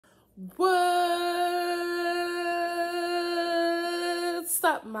What's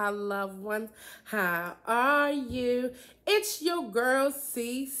up, my loved ones? How are you? It's your girl,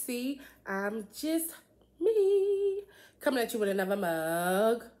 CC. I'm just me. Coming at you with another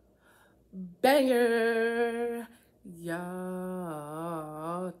mug banger.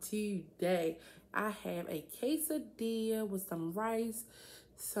 Y'all, today I have a quesadilla with some rice,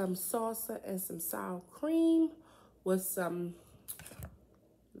 some salsa, and some sour cream with some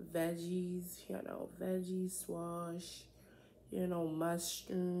veggies, veggie swash,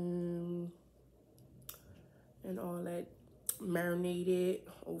 mushroom and all that, marinated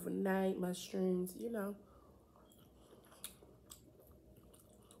overnight mushrooms,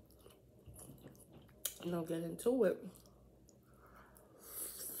 get into it.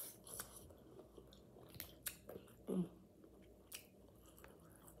 Mm.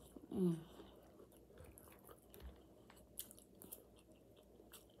 Mm.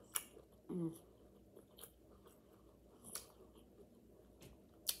 Mm.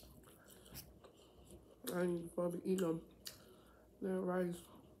 I ain't probably eat them. That rice.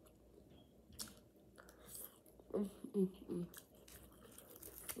 Mm. Mm. Mm.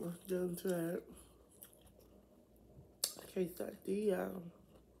 Let's get into that quesadilla.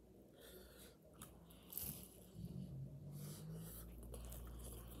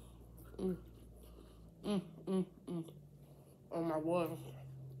 Mm. Mm. Mm. Mm. On my water.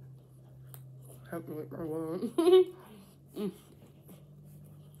 Help me with my water. Mm.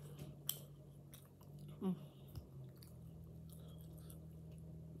 Mm.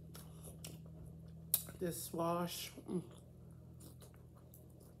 This swash. Mm.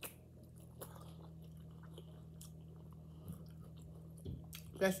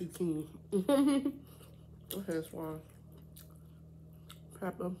 That's zucchini. Okay, swash.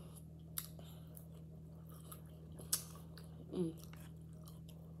 Pepper. Mm.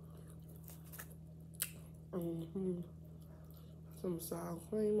 Some sour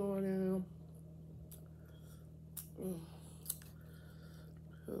cream on there.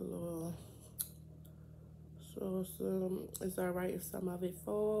 A little sauce. It's alright if some of it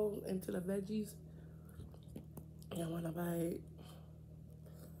fall into the veggies. I want to bite.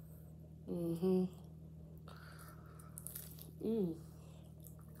 Mm. Mm.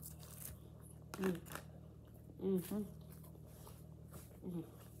 Mm.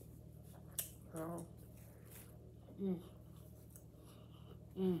 Oh. Mm.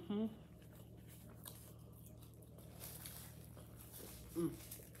 Mm.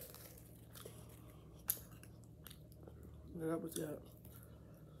 That was good.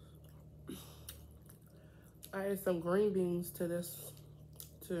 I added some green beans to this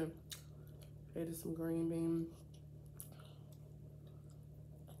too. Added some green beans.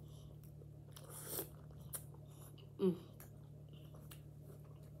 Mm.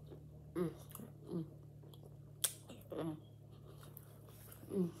 Mm. Mm. Mm.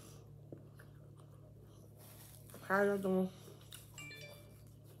 Mm. How y'all doing?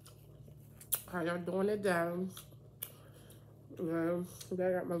 How y'all doing it down? Yeah, I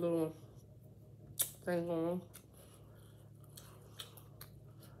got my little thing on.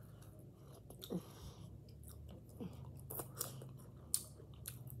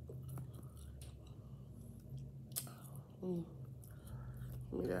 Mm.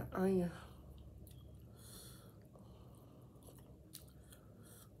 Give me that onion.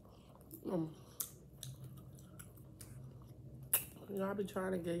 Mm. Y'all be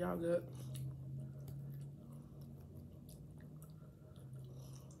trying to get y'all good.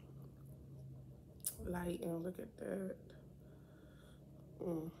 Light and look at that.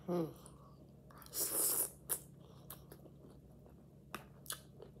 Mm-hmm.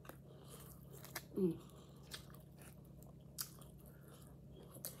 Mm.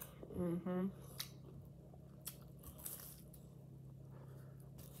 Mm-hmm.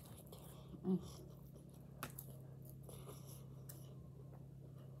 Mm.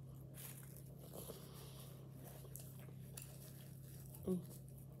 Mm.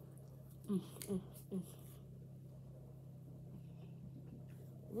 Mm. Mm. Mm.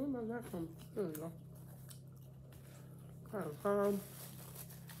 Where am I that from? There we go. Trying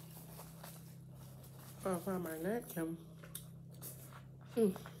to find my napkin.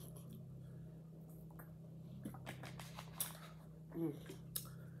 Mm. Mm.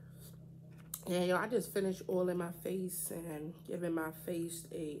 Yeah, yo, I just finished oiling my face and giving my face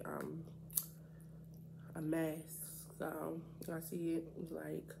a mask. So I see it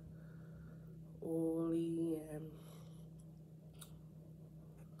like oily and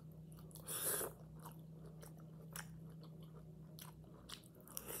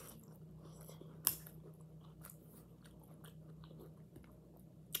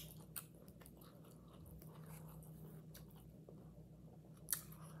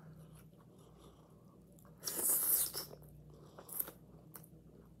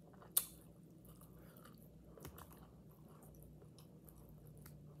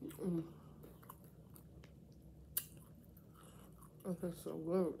Mm. Okay, so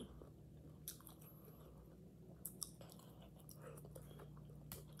good.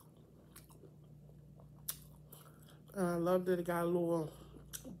 And I love that it got a little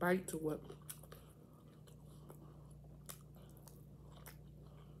bite to it.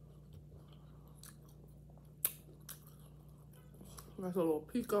 That's a little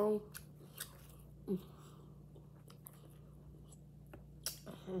pico. Mm.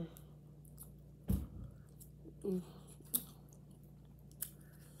 Mm. Mm.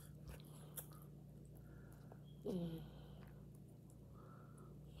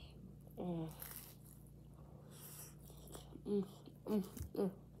 Mm. Mm. Mm.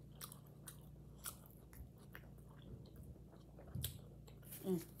 Mm.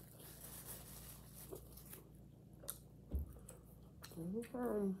 Mm.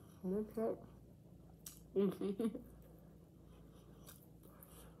 What's up?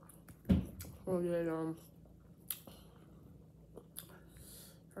 Oh yeah,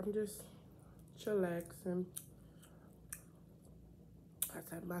 I'm just chillaxing. I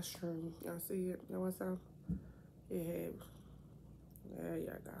got mushroom. Y'all see it? You know what's up? Yeah. There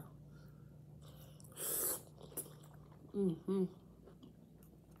you go. Mm-hmm.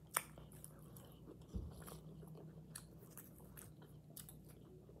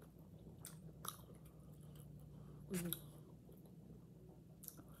 Mm-hmm.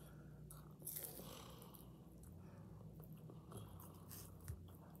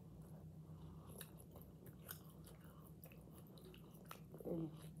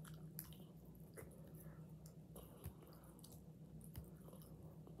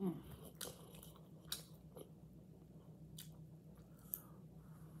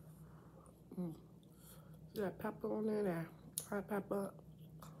 Mm-hmm. See that pepper on there? That hot pepper.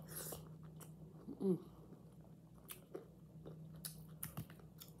 Mm.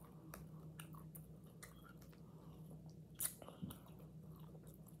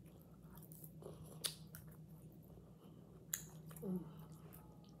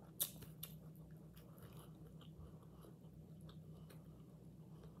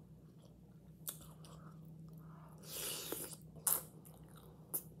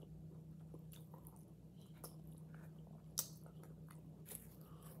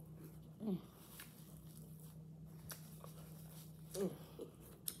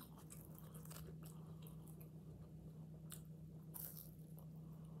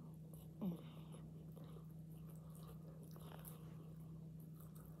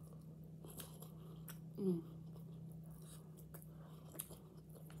 Mm.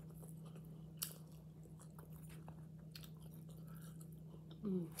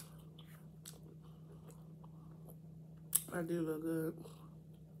 Mm. I do look good.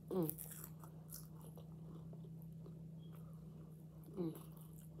 Mm. Mm.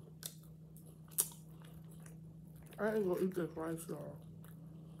 I ain't gonna eat this rice, y'all.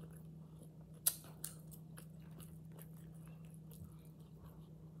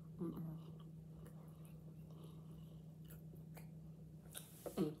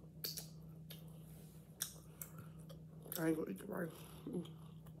 Mm. I ain't gonna eat the rice. Mm.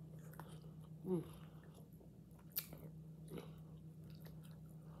 Mm.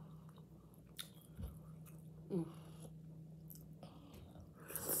 Mm.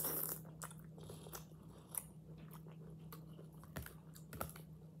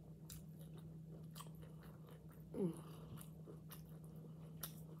 Mm.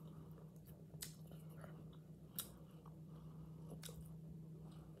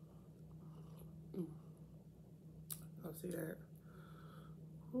 Mm. I see that.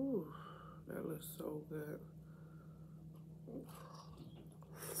 Ooh, that looks so good.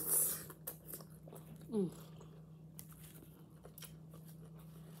 Mm.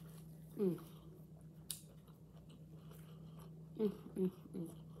 Mm. Mm. Mm. Mm.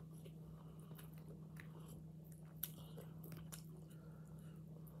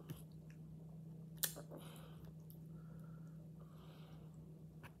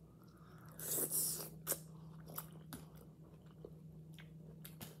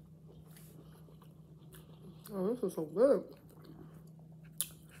 Oh, this is so good.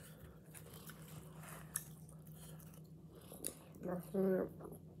 That's it.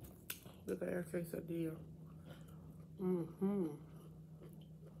 Look at that quesadilla. Mm-hmm.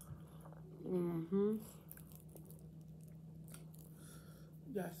 Mm-hmm.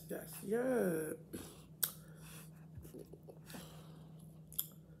 Yes, yes, yes.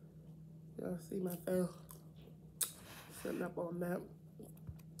 Y'all see my face sitting up on that.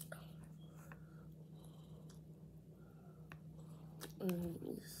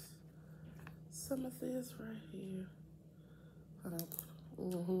 And some of this right here.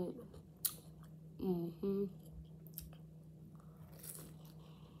 Mm-hmm. Mm-hmm.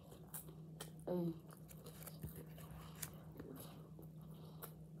 Mm.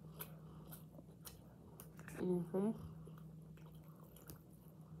 Mm-hmm.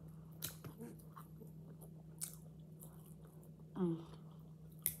 Mm.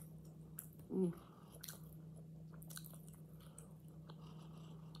 Mm.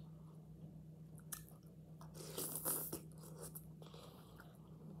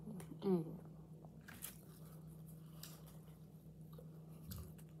 Mm.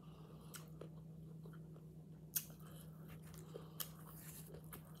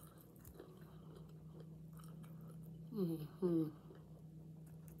 Mm-hmm.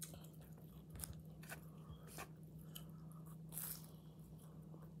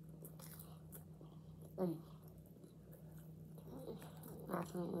 Mm.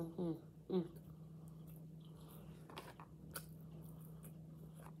 Mm. Mm.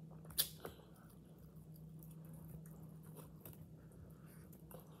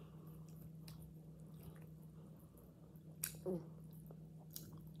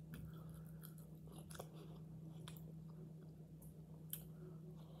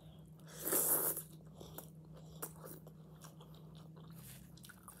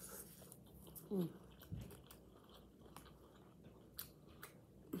 Mm.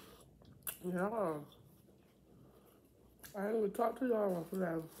 Yeah. I ain't even talk to y'all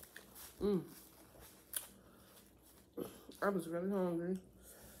today. Mm. I was really hungry.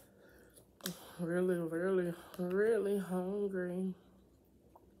 Really, really, really hungry.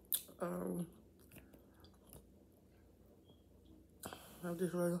 Um, I'm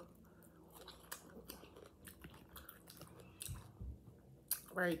just really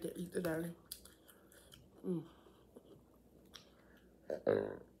ready to eat today. Mm.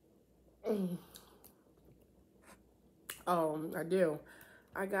 Mm. I do.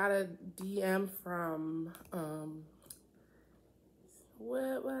 I got a DM from,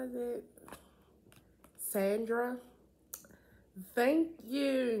 what was it? Sandra. Thank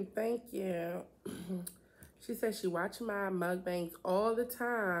you. Thank you. She said she watched my mukbangs all the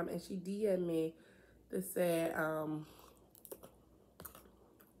time, and she DM'd me that said,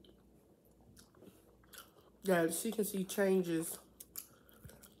 that she can see changes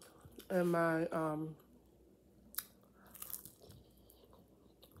in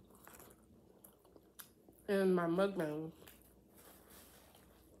my mukbang.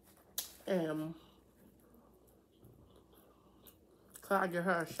 And so I give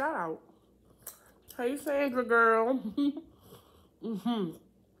her a shout out. Hey Sandra girl. hmm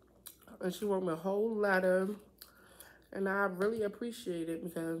And she wrote me a whole letter, and I really appreciate it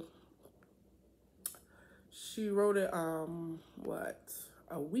because she wrote it what,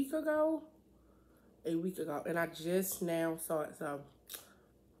 a week ago? A week ago. And I just now saw it. So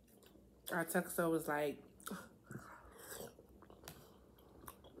I text her, was like,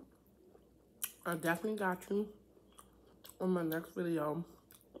 I definitely got you on my next video.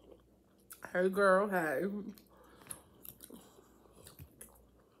 Hey girl, hey.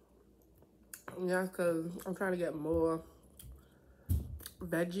 Yeah, because I'm trying to get more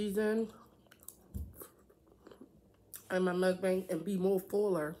veggies in my mukbang and be more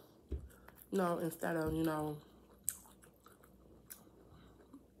fuller. No, instead of,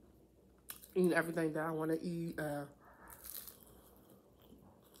 eating everything that I want to eat.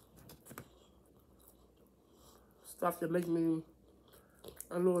 Stuff that make me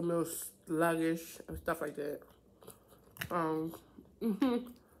a little more sluggish and stuff like that. Um, mhm.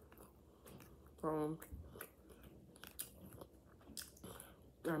 um,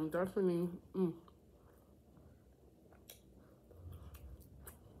 I'm definitely,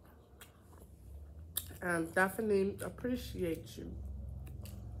 I definitely appreciate you.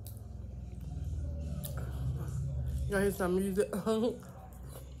 Y'all hear some music?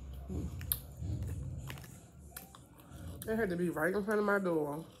 It had to be right in front of my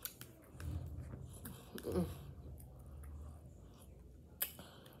door.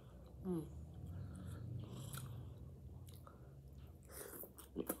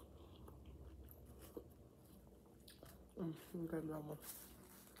 Okay, mama.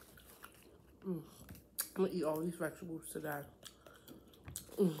 I'm gonna eat all these vegetables today.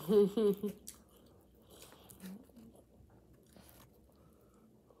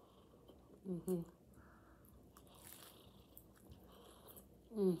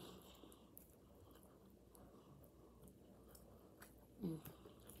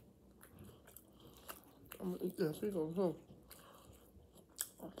 I'm gonna eat this. We go.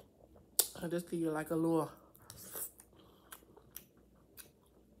 I just give you like a little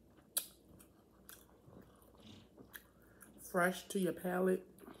fresh to your palate.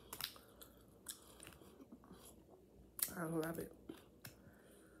 I love it.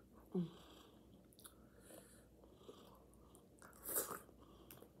 Mm.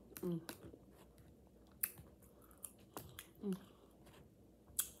 Mm. Mm.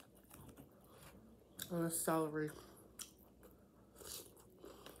 And the celery.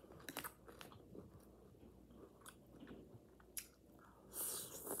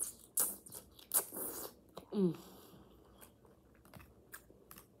 Mm.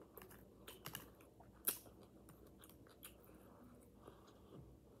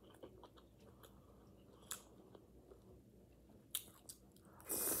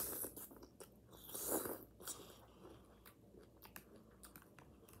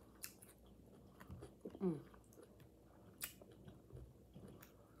 Mm.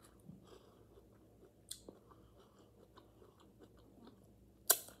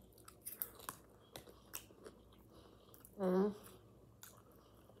 Mm.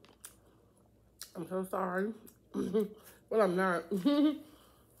 I'm so sorry. Well, I'm not.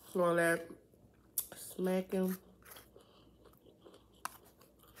 All that smacking.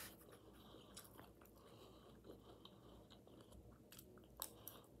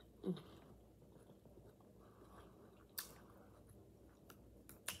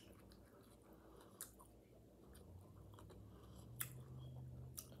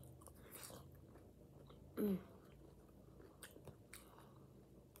 Mm.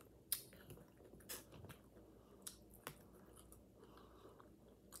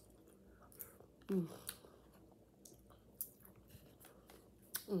 Mm.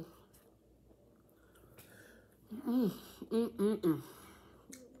 Mm. Mm. Mm. Mm. Mm.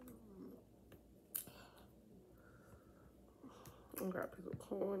 I got a piece of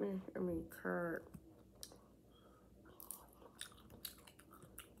corn in. I mean, curd.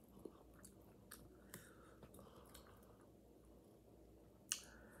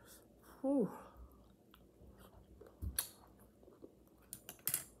 Whew.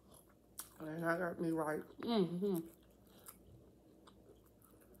 And I got me right. Mm-hmm.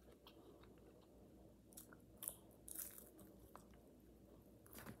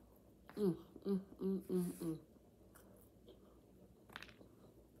 Mm. Mm. Mm. Mm. Mm.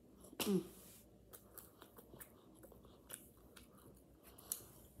 Mm. Mm.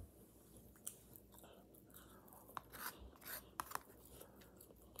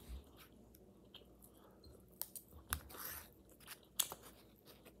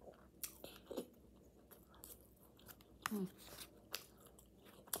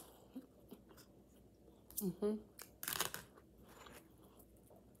 Mm-hmm.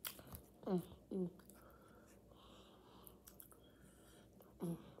 Mm. Mm.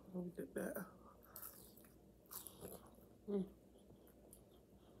 Mm. Let me get that. Mm.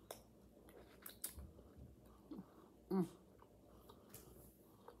 Mm.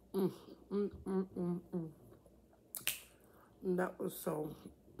 Mm. Mm. Mm. Mm. Mm. That was so.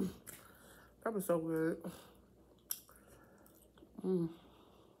 That was so good. Mm.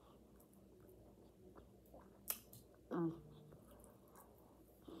 Mm.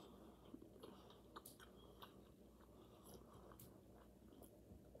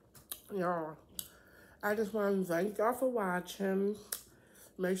 Y'all, I just want to thank y'all for watching.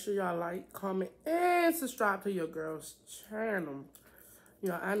 Make sure y'all like, comment, and subscribe to your girl's channel. You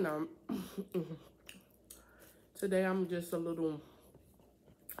know, I know today I'm just a little,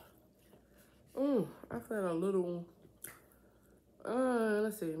 I feel a little,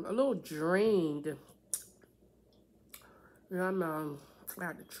 let's see, a little drained. You know, I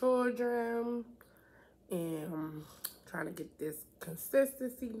got the children, and I'm trying to get this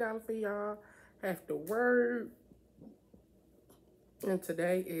consistency down for y'all. Have to work. And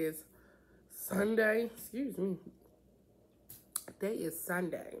today is Sunday. Excuse me. Today is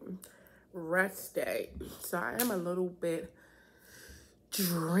Sunday. Rest day. So I am a little bit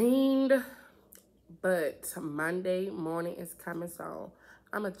drained. But Monday morning is coming. So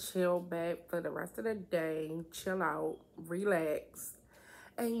I'm going to chill back for the rest of the day. Chill out. Relax.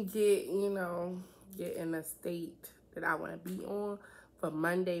 And get, get in a state that I want to be on for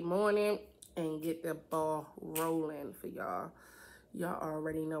Monday morning. And get the ball rolling for y'all. Y'all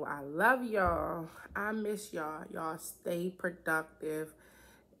already know I love y'all. I miss y'all. Y'all stay productive.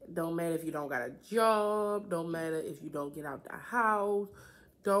 Don't matter if you don't got a job. Don't matter if you don't get out the house.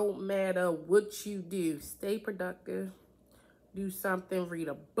 Don't matter what you do. Stay productive. Do something. Read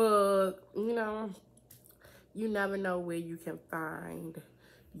a book. You never know where you can find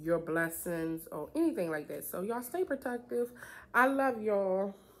your blessings or anything like that. So y'all stay productive. I love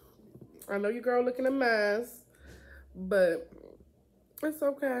y'all. I know your girl looking a mess, but it's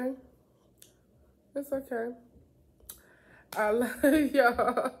okay. It's okay. I love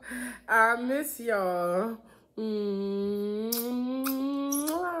y'all. I miss y'all. Mm-hmm.